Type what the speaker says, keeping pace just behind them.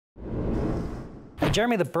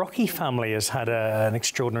Jeremy, the Brockie family has had an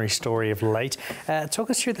extraordinary story of late. Talk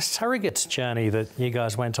us through the surrogate journey that you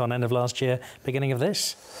guys went on end of last year, beginning of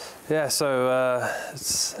this. Yeah, so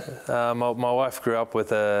my wife grew up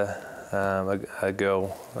with a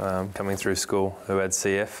girl coming through school who had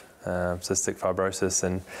CF, cystic fibrosis,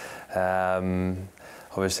 and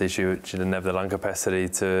obviously she didn't have the lung capacity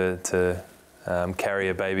to carry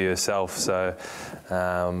a baby herself. So,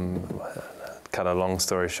 cut a long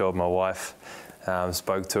story short, my wife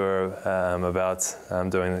spoke to her about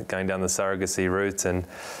going down the surrogacy route, and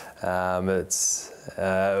it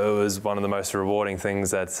was one of the most rewarding things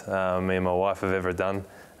that me and my wife have ever done.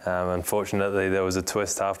 Unfortunately, there was a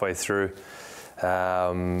twist halfway through.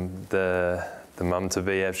 The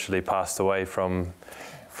mum-to-be actually passed away from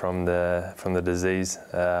the disease.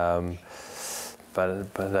 But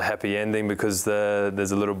a happy ending, because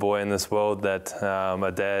there's a little boy in this world that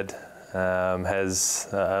a dad has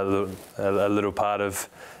a little part of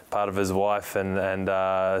his wife, and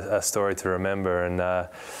a story to remember. And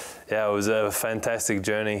yeah, it was a fantastic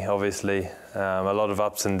journey. Obviously, a lot of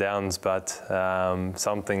ups and downs, but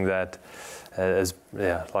something that has,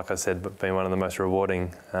 like I said, been one of the most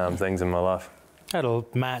rewarding things in my life. It'll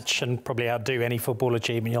match and probably outdo any football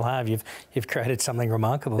achievement you'll have. You've created something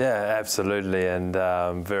remarkable. Yeah, absolutely, and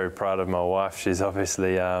very proud of my wife. She's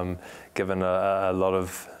obviously given a lot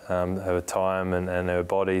of her time and her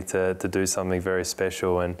body to do something very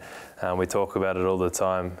special, and we talk about it all the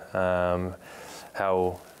time,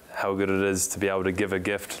 how good it is to be able to give a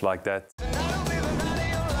gift like that.